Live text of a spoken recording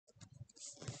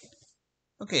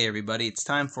Okay, everybody, it's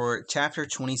time for Chapter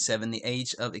 27, The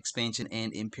Age of Expansion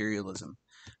and Imperialism.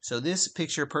 So, this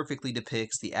picture perfectly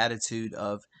depicts the attitude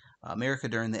of America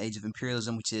during the Age of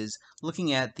Imperialism, which is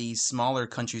looking at these smaller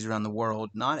countries around the world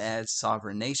not as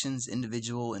sovereign nations,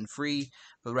 individual and free,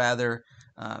 but rather,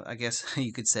 I guess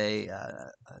you could say,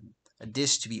 a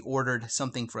dish to be ordered,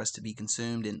 something for us to be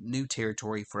consumed, and new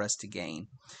territory for us to gain.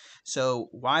 So,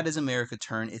 why does America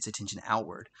turn its attention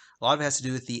outward? A lot of it has to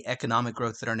do with the economic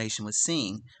growth that our nation was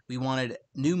seeing. We wanted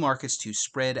new markets to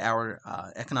spread our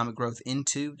economic growth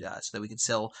into so that we could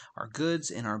sell our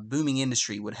goods, and our booming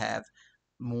industry would have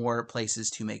more places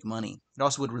to make money. It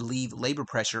also would relieve labor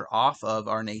pressure off of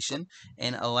our nation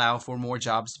and allow for more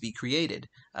jobs to be created.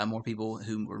 More people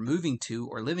who were moving to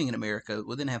or living in America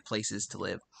would then have places to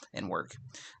live and work.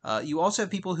 You also have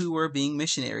people who were being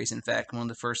missionaries. In fact, one of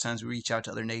the first times we reached out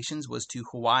to other nations was to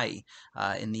Hawaii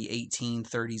in the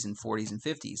 1830s and 40s and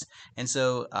 50s. And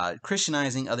so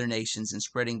Christianizing other nations and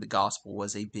spreading the gospel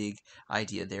was a big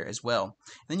idea there as well.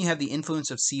 And then you have The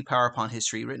Influence of Sea Power Upon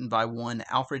History, written by one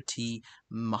Alfred T.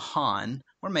 Mahan,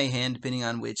 or Mahan, depending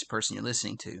on which person you're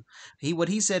listening to. What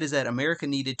he said is that America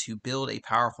needed to build a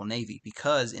powerful navy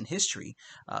because in history,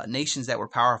 nations that were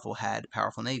powerful had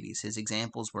powerful navies. His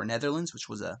examples were Netherlands, which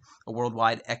was a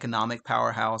worldwide economic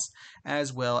powerhouse,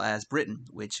 as well as Britain,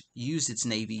 which used its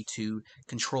navy to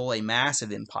control a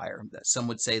massive empire. Some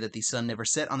would say that the sun never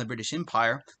set on the British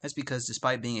Empire. That's because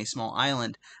despite being a small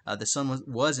island, the sun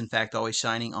was in fact always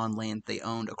shining on land they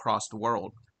owned across the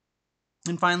world.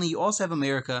 And finally, you also have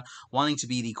America wanting to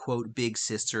be the quote big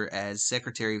sister, as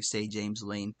Secretary of State James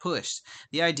Lane pushed.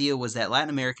 The idea was that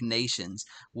Latin American nations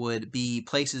would be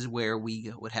places where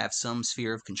we would have some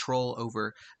sphere of control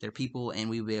over their people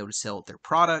and we would be able to sell their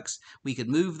products. We could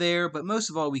move there, but most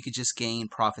of all, we could just gain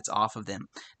profits off of them.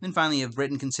 And then finally, you have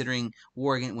Britain considering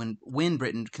war against, when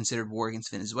Britain considered war against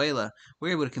Venezuela, we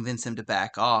were able to convince them to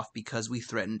back off because we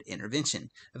threatened intervention.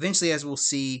 Eventually, as we'll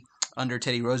see, under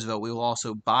Teddy Roosevelt, we will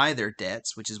also buy their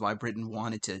debts, which is why Britain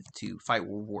wanted to fight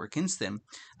World War against them,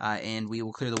 and we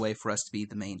will clear the way for us to be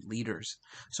the main leaders.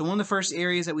 So one of the first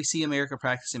areas that we see America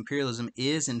practice imperialism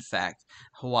is, in fact,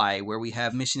 Hawaii, where we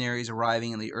have missionaries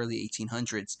arriving in the early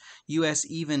 1800s. U.S.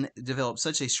 even developed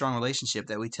such a strong relationship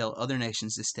that we tell other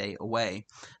nations to stay away.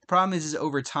 The problem is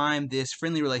over time, this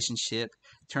friendly relationship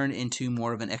turned into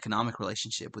more of an economic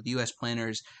relationship, with U.S.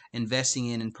 planters investing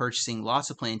in and purchasing lots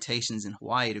of plantations in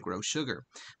Hawaii to grow sugar.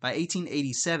 By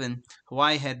 1887,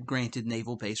 Hawaii had granted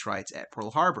naval base rights at Pearl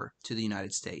Harbor to the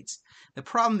United States. The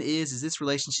problem is this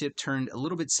relationship turned a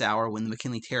little bit sour when the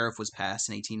McKinley Tariff was passed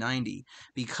in 1890.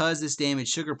 Because this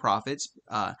damaged sugar profits,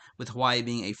 with Hawaii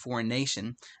being a foreign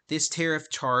nation, this tariff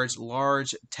charged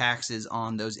large taxes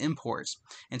on those imports.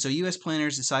 And so U.S.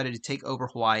 planners decided to take over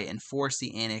Hawaii and force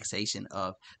the annexation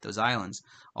of those islands.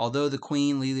 Although the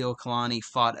Queen, Liliuokalani,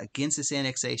 fought against this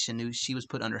annexation, she was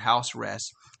put under house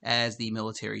arrest as the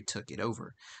military took it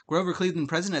over. Grover Cleveland,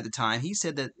 president at the time, he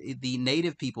said that the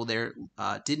native people there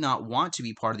did not want to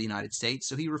be part of the United States,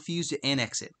 so he refused to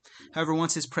annex it. However,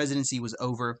 once his presidency was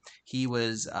over, he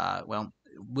was,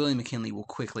 William McKinley will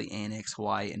quickly annex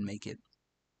Hawaii and make it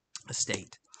a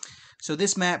state. So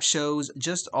this map shows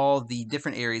just all the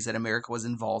different areas that America was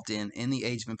involved in the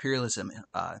age of imperialism,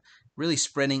 really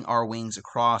spreading our wings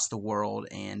across the world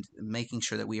and making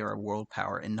sure that we are a world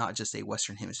power and not just a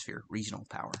Western Hemisphere regional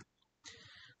power.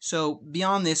 So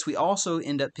beyond this, we also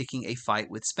end up picking a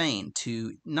fight with Spain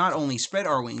to not only spread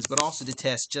our wings, but also to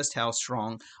test just how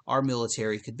strong our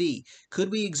military could be.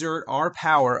 Could we exert our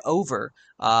power over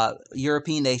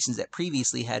European nations that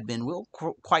previously had been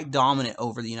quite dominant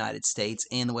over the United States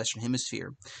and the Western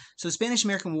Hemisphere? So the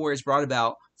Spanish-American War is brought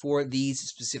about for these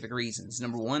specific reasons.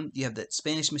 Number one, you have the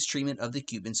Spanish mistreatment of the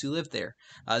Cubans who lived there.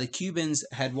 The Cubans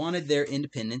had wanted their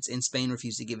independence, and Spain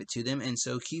refused to give it to them, and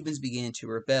so Cubans began to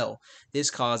rebel.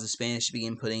 This caused the Spanish to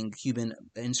begin putting Cuban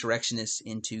insurrectionists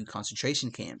into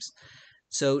concentration camps.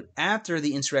 So after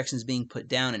the insurrection is being put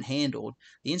down and handled,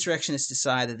 the insurrectionists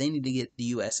decide that they need to get the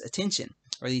U.S. attention,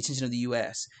 or the attention of the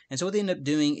U.S. And so what they end up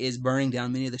doing is burning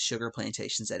down many of the sugar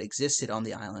plantations that existed on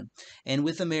the island. And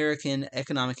with American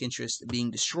economic interests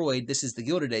being destroyed, this is the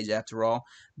Gilded Age after all,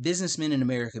 businessmen in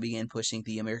America began pushing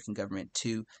the American government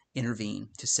to intervene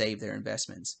to save their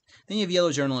investments. Then you have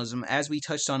yellow journalism. As we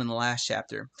touched on in the last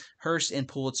chapter, Hearst and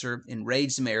Pulitzer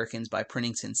enraged Americans by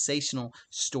printing sensational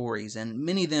stories, and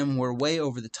many of them were way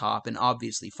over the top and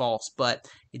obviously false, but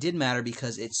it didn't matter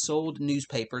because it sold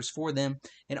newspapers for them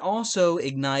and also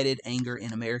ignited anger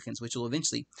in Americans, which will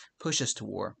eventually push us to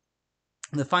war.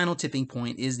 The final tipping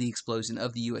point is the explosion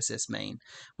of the USS Maine.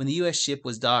 When the U.S. ship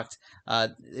was docked,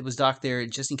 it was docked there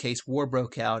just in case war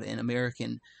broke out and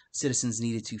American citizens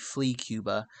needed to flee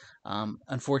Cuba,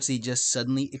 unfortunately just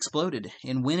suddenly exploded.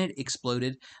 And when it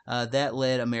exploded, that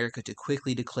led America to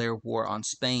quickly declare war on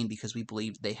Spain because we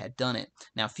believed they had done it.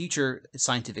 Now, future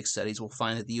scientific studies will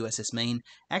find that the USS Maine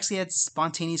actually had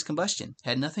spontaneous combustion,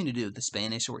 had nothing to do with the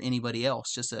Spanish or anybody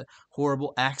else, just a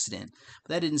horrible accident.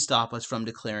 But that didn't stop us from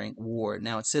declaring war.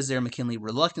 Now, it says there McKinley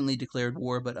reluctantly declared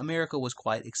war, but America was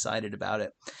quite excited about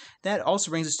it. That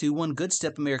also brings us to one good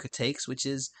step America takes, which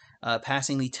is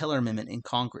passing the Teller Amendment in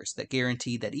Congress that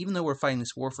guaranteed that even though we're fighting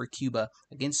this war for Cuba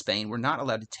against Spain, we're not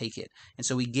allowed to take it. And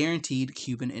so we guaranteed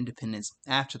Cuban independence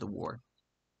after the war.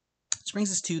 This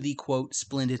brings us to the, quote,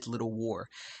 splendid little war.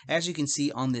 As you can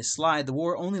see on this slide, the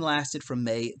war only lasted from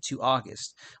May to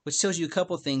August, which tells you a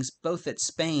couple of things, both that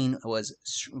Spain was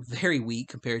very weak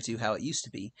compared to how it used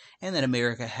to be, and that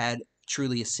America had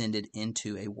truly ascended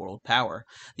into a world power.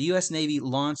 The U.S. Navy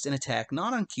launched an attack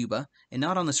not on Cuba and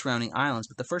not on the surrounding islands,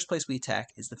 but the first place we attack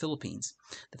is the Philippines.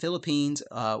 The Philippines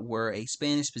were a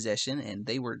Spanish possession, and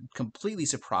they were completely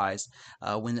surprised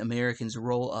when Americans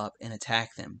roll up and attack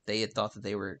them. They had thought that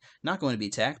they were not going to be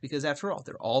attacked because, after all,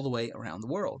 they're all the way around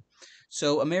the world.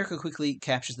 So America quickly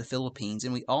captures the Philippines,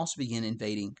 and we also begin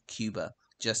invading Cuba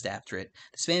just after it.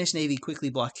 The Spanish Navy was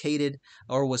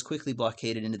quickly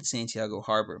blockaded into the Santiago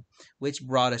harbor, which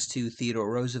brought us to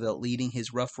Theodore Roosevelt leading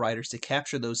his Rough Riders to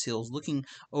capture those hills looking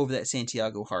over that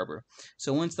Santiago harbor.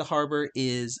 So once the harbor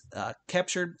is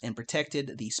captured and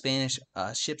protected, the Spanish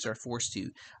ships are forced to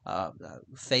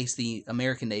face the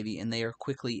American Navy, and they are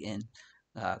quickly and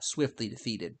swiftly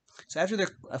defeated. So after their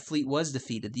fleet was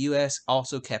defeated, the U.S.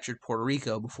 also captured Puerto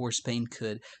Rico before Spain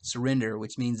could surrender,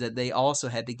 which means that they also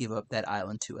had to give up that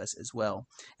island to us as well.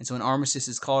 And so an armistice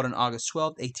is called on August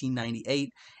 12th, 1898,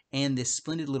 and this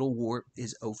splendid little war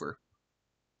is over.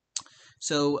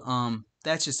 So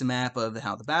that's just a map of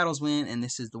how the battles went, and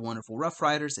this is the wonderful Rough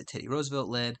Riders that Teddy Roosevelt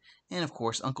led, and of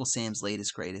course Uncle Sam's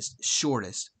latest, greatest,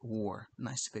 shortest war.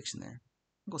 Nice depiction there.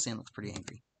 Uncle Sam looks pretty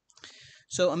angry.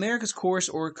 So America's course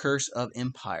or curse of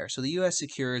empire. So the U.S.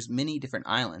 secures many different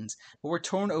islands, but we're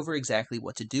torn over exactly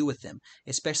what to do with them,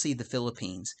 especially the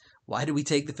Philippines. Why did we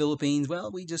take the Philippines?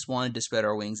 Well, we just wanted to spread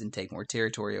our wings and take more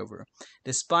territory over.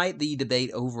 Despite the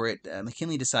debate over it,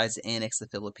 McKinley decides to annex the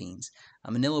Philippines.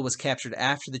 Manila was captured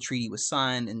after the treaty was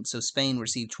signed, and so Spain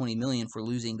received $20 million for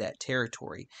losing that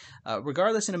territory.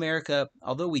 Regardless, in America,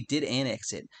 although we did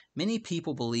annex it, many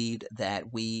people believed that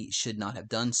we should not have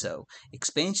done so.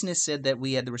 Expansionists said that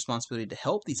we had the responsibility to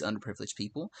help these underprivileged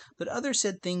people, but others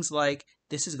said things like,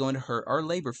 this is going to hurt our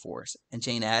labor force. And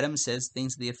Jane Addams says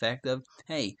things to the effect of,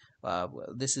 hey,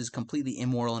 this is completely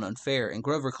immoral and unfair. And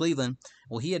Grover Cleveland,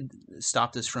 well, he had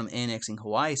stopped us from annexing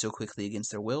Hawaii so quickly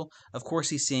against their will. Of course,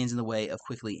 he stands in the way of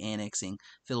quickly annexing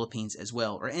Philippines as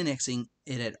well, or annexing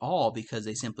it at all because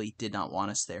they simply did not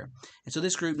want us there. And so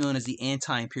this group, known as the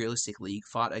Anti-Imperialistic League,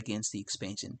 fought against the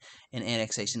expansion and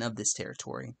annexation of this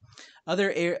territory.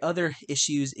 Other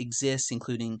issues exist,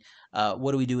 including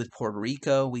what do we do with Puerto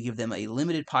Rico? We give them a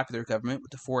limited popular government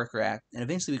with the Foraker Act, and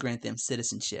eventually we grant them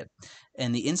citizenship.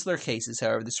 In the insular cases,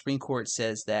 however, the Supreme Court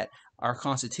says that our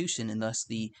Constitution, and thus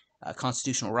the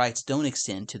constitutional rights, don't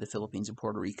extend to the Philippines and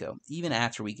Puerto Rico, even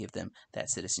after we give them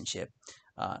that citizenship.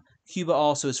 Cuba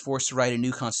also is forced to write a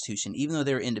new constitution. Even though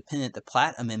they were independent, the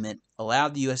Platt Amendment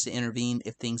allowed the U.S. to intervene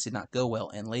if things did not go well.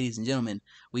 And ladies and gentlemen,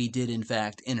 we did in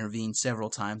fact intervene several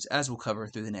times, as we'll cover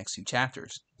through the next few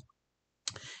chapters.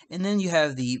 And then you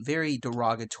have the very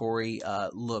derogatory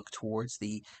look towards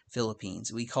the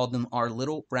Philippines. We called them our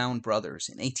little brown brothers.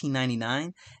 In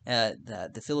 1899,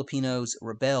 the Filipinos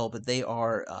rebel, but they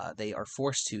are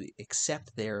forced to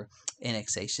accept their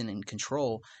annexation and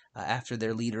control after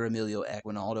their leader Emilio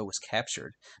Aguinaldo was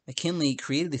captured. McKinley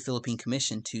created the Philippine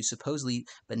Commission to supposedly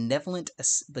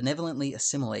benevolently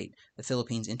assimilate the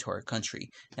Philippines into our country.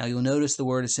 Now you'll notice the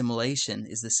word assimilation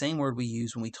is the same word we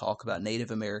use when we talk about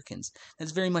Native Americans.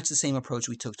 That's very much the same approach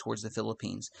we took towards the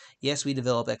Philippines. Yes, we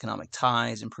developed economic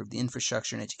ties, improved the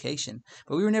infrastructure and education,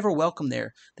 but we were never welcome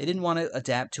there. They didn't want to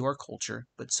adapt to our culture,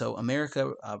 but so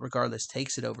America, regardless,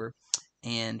 takes it over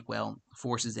and, well,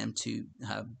 forces them to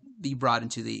be brought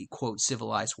into the, quote,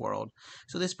 civilized world.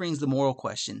 So this brings the moral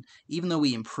question. Even though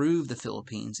we improved the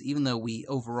Philippines, even though we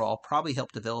overall probably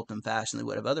helped develop them faster than they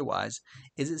would have otherwise,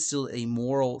 is it still a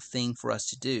moral thing for us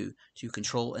to do to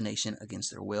control a nation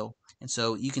against their will? And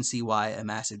so you can see why a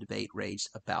massive debate raged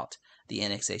about the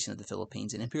annexation of the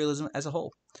Philippines and imperialism as a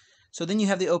whole. So then you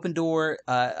have the open door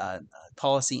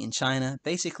policy in China.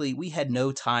 Basically, we had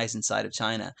no ties inside of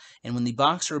China. And when the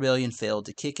Boxer Rebellion failed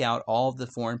to kick out all of the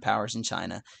foreign powers in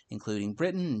China, including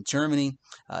Britain, Germany,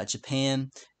 Japan,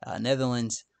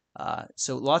 Netherlands,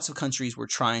 So lots of countries were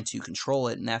trying to control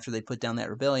it, and after they put down that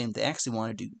rebellion, they actually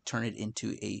wanted to turn it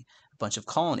into a bunch of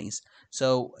colonies.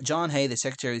 So John Hay, the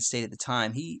Secretary of State at the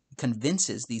time, he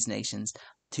convinces these nations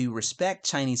to respect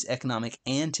Chinese economic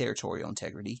and territorial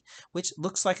integrity, which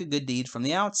looks like a good deed from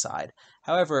the outside.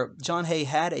 However, John Hay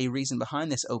had a reason behind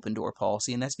this open door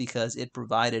policy, and that's because it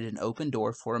provided an open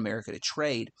door for America to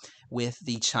trade with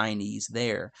the Chinese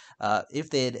there.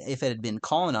 If it had been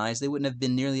colonized, they wouldn't have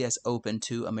been nearly as open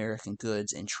to American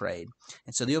goods and trade.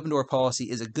 And so the open door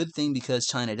policy is a good thing because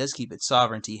China does keep its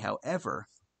sovereignty. However,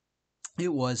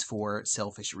 it was for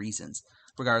selfish reasons.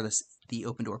 Regardless, the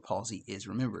open door policy is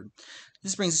remembered.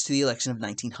 This brings us to the election of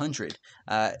 1900.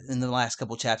 In the last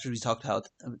couple chapters, we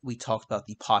talked about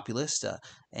the populists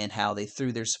and how they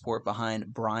threw their support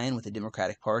behind Bryan with the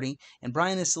Democratic Party. And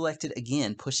Bryan is selected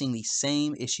again, pushing the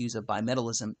same issues of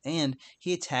bimetallism, and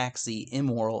he attacks the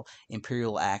immoral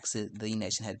imperial acts that the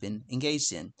nation had been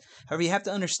engaged in. However, you have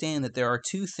to understand that there are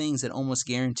two things that almost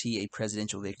guarantee a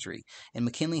presidential victory, and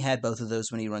McKinley had both of those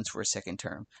when he runs for a second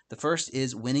term. The first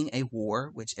is winning a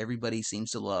war, which everybody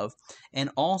seems to love,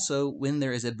 and also when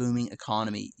there is a booming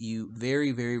economy, you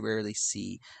very, very rarely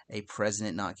see a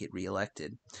president not get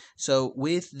reelected. So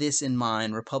with this in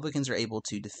mind, Republicans are able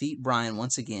to defeat Bryan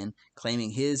once again,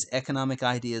 claiming his economic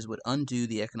ideas would undo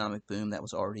the economic boom that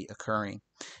was already occurring.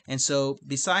 And so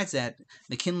besides that,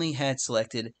 McKinley had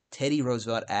selected Teddy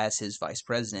Roosevelt as his vice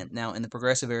president. Now, in the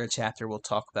Progressive Era chapter, we'll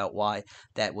talk about why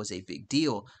that was a big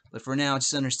deal. But for now,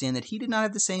 just understand that he did not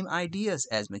have the same ideas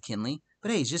as McKinley.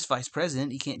 But hey, he's just vice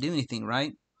president. He can't do anything,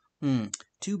 right?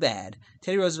 Too bad.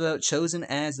 Teddy Roosevelt, chosen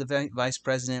as the vice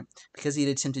president because he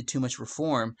had attempted too much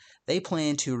reform, they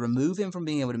planned to remove him from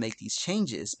being able to make these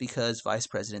changes because vice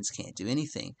presidents can't do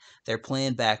anything. Their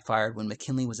plan backfired when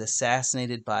McKinley was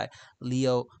assassinated by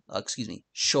Czolgosz.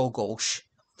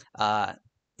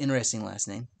 Interesting last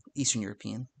name, Eastern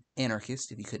European.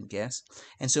 Anarchist, if you couldn't guess.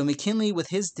 And so McKinley, with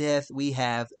his death, we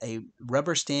have a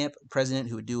rubber stamp president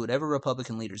who would do whatever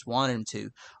Republican leaders wanted him to,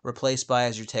 replaced by,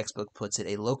 as your textbook puts it,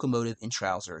 a locomotive in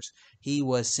trousers. He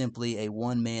was simply a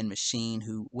one-man machine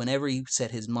who, whenever he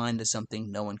set his mind to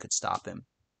something, no one could stop him.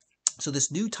 So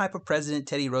this new type of president,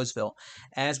 Teddy Roosevelt,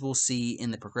 as we'll see in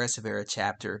the Progressive Era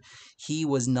chapter, he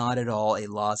was not at all a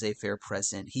laissez-faire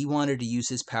president. He wanted to use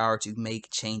his power to make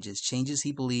changes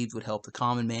he believed would help the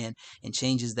common man, and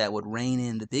changes that would rein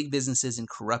in the big businesses and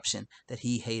corruption that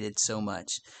he hated so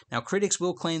much. Now, critics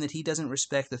will claim that he doesn't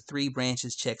respect the three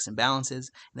branches checks and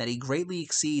balances, and that he greatly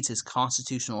exceeds his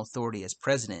constitutional authority as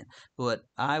president. But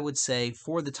I would say,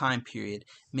 for the time period,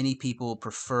 many people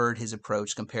preferred his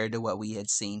approach compared to what we had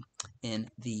seen in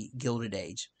the Gilded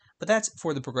Age. But that's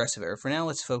for the Progressive Era. For now,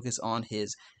 let's focus on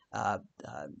his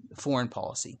foreign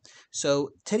policy.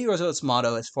 So Teddy Roosevelt's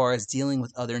motto as far as dealing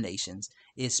with other nations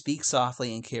is speak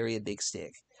softly and carry a big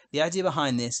stick. The idea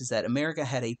behind this is that America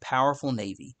had a powerful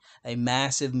navy, a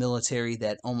massive military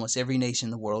that almost every nation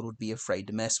in the world would be afraid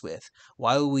to mess with.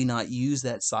 Why would we not use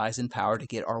that size and power to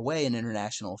get our way in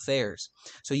international affairs?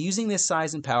 So using this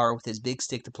size and power with his big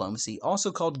stick diplomacy, also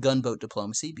called gunboat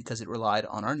diplomacy because it relied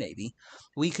on our navy,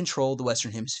 we controlled the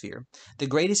Western Hemisphere. The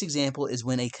greatest example is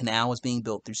when a canal was being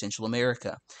built through Central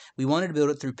America. We wanted to build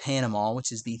it through Panama,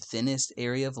 which is the thinnest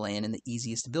area of land and the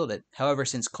easiest to build it. However,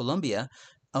 since Colombia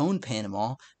owned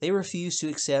Panama, they refused to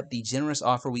accept the generous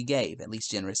offer we gave, at least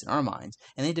generous in our minds,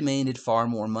 and they demanded far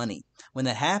more money. When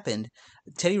that happened,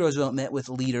 Teddy Roosevelt met with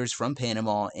leaders from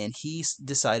Panama, and he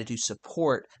decided to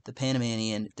support the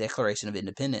Panamanian Declaration of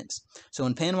Independence. So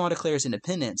when Panama declares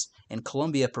independence and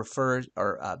Colombia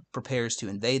prepares to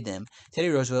invade them, Teddy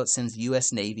Roosevelt sends the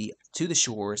U.S. Navy to the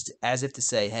shores as if to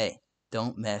say, hey,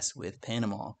 don't mess with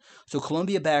Panama. So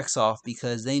Colombia backs off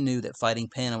because they knew that fighting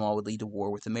Panama would lead to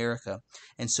war with America.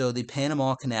 And so the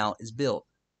Panama Canal is built.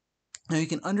 Now, you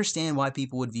can understand why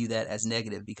people would view that as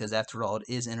negative because, after all, it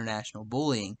is international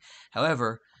bullying.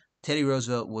 However, Teddy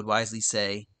Roosevelt would wisely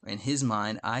say, in his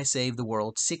mind, I saved the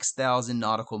world 6,000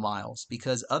 nautical miles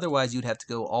because otherwise you'd have to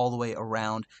go all the way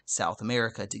around South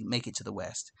America to make it to the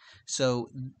West. So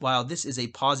while this is a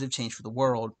positive change for the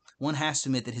world, one has to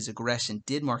admit that his aggression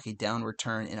did mark a downward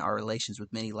turn in our relations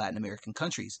with many Latin American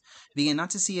countries. They began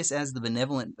not to see us as the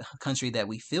benevolent country that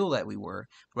we feel that we were,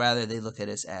 rather they look at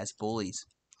us as bullies.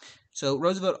 So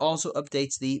Roosevelt also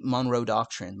updates the Monroe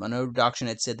Doctrine. Monroe Doctrine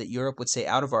had said that Europe would stay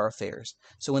out of our affairs.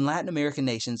 So when Latin American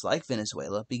nations like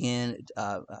Venezuela began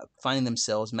finding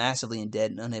themselves massively in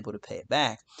debt and unable to pay it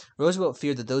back, Roosevelt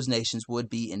feared that those nations would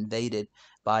be invaded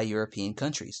by European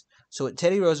countries. So what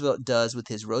Teddy Roosevelt does with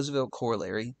his Roosevelt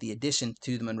Corollary, the addition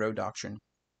to the Monroe Doctrine,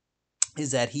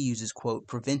 is that he uses, quote,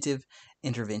 preventive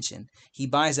intervention. He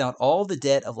buys out all the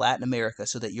debt of Latin America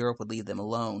so that Europe would leave them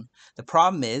alone. The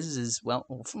problem well,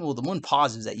 the one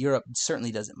positive is that Europe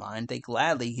certainly doesn't mind. They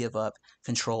gladly give up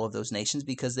control of those nations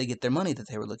because they get their money that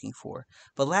they were looking for.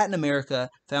 But Latin America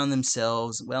found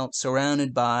themselves, well,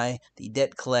 surrounded by the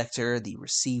debt collector, the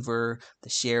receiver, the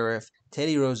sheriff,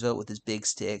 Teddy Roosevelt with his big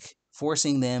stick,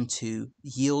 forcing them to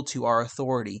yield to our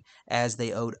authority as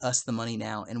they owed us the money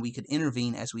now, and we could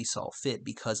intervene as we saw fit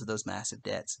because of those massive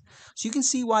debts. So you can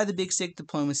see why the big stick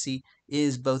diplomacy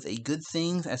is both a good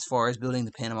thing as far as building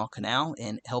the Panama Canal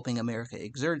and helping America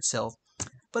exert itself,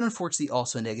 but unfortunately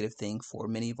also a negative thing for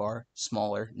many of our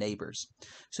smaller neighbors.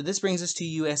 So this brings us to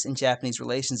U.S. and Japanese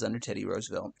relations under Teddy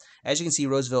Roosevelt. As you can see,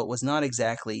 Roosevelt was not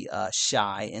exactly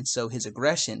shy, and so his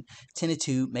aggression tended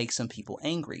to make some people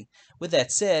angry. With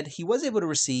that said, he was able to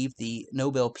receive the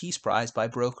Nobel Peace Prize by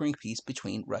brokering peace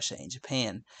between Russia and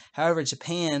Japan. However,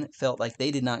 Japan felt like they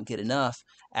did not get enough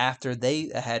after they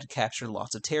had captured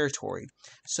lots of territory.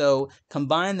 So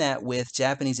combine that with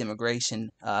Japanese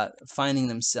immigration finding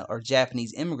themselves, or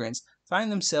Japanese immigrants find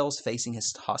themselves facing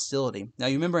hostility. Now,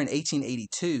 you remember in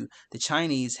 1882, the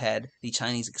Chinese had the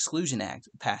Chinese Exclusion Act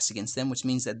passed against them, which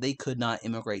means that they could not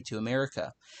immigrate to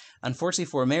America. Unfortunately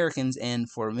for Americans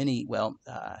and for many, well,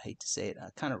 I hate to say it,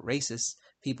 kind of racist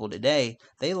people today,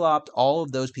 they lopped all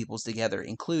of those peoples together,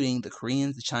 including the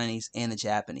Koreans, the Chinese, and the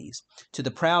Japanese. To the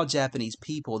proud Japanese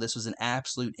people, this was an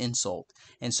absolute insult.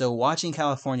 And so watching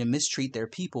California mistreat their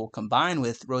people, combined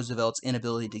with Roosevelt's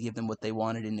inability to give them what they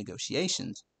wanted in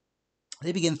negotiations,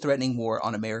 they began threatening war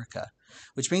on America.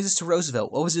 Which brings us to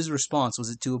Roosevelt. What was his response? Was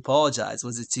it to apologize?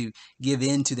 Was it to give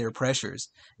in to their pressures?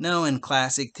 No, in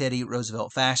classic Teddy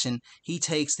Roosevelt fashion, he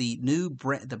takes the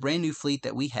brand new fleet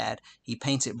that we had, he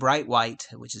paints it bright white,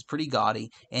 which is pretty gaudy,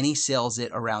 and he sails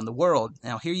it around the world.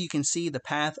 Now here you can see the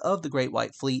path of the Great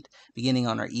White Fleet beginning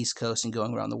on our East Coast and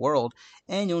going around the world,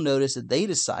 and you'll notice that they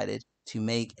decided to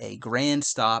make a grand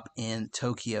stop in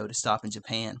Tokyo to stop in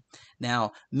Japan.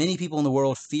 Now, many people in the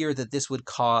world fear that this would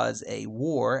cause a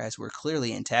war, as we're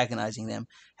clearly antagonizing them.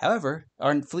 However,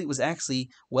 our fleet was actually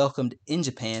welcomed in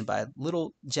Japan by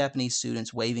little Japanese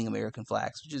students waving American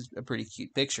flags, which is a pretty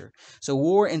cute picture. So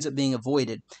war ends up being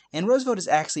avoided, and Roosevelt is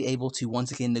actually able to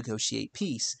once again negotiate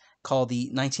peace, called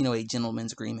the 1908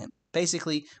 Gentleman's Agreement.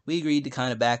 Basically, we agreed to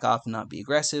kind of back off and not be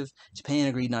aggressive. Japan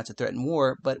agreed not to threaten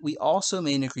war, but we also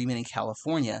made an agreement in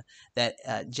California that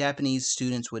Japanese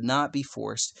students would not be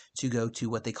forced to go to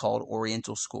what they called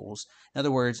Oriental schools. In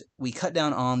other words, we cut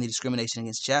down on the discrimination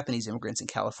against Japanese immigrants in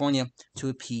California to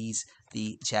appease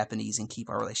the Japanese and keep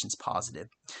our relations positive.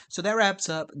 So that wraps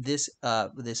up this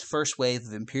first wave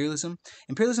of imperialism.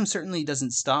 Imperialism certainly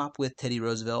doesn't stop with Teddy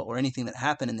Roosevelt or anything that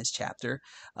happened in this chapter.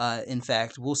 In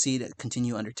fact, we'll see it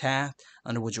continue under Taft,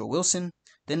 under Woodrow Wilson.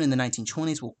 Then in the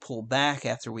 1920s, we'll pull back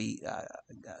after we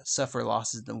suffer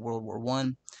losses in World War I.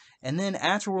 And then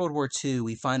after World War II,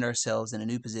 we find ourselves in a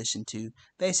new position to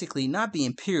basically not be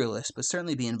imperialist, but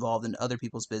certainly be involved in other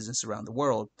people's business around the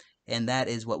world. And that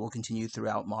is what will continue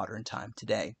throughout modern time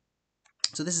today.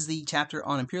 So this is the chapter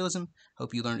on imperialism.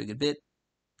 Hope you learned a good bit.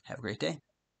 Have a great day.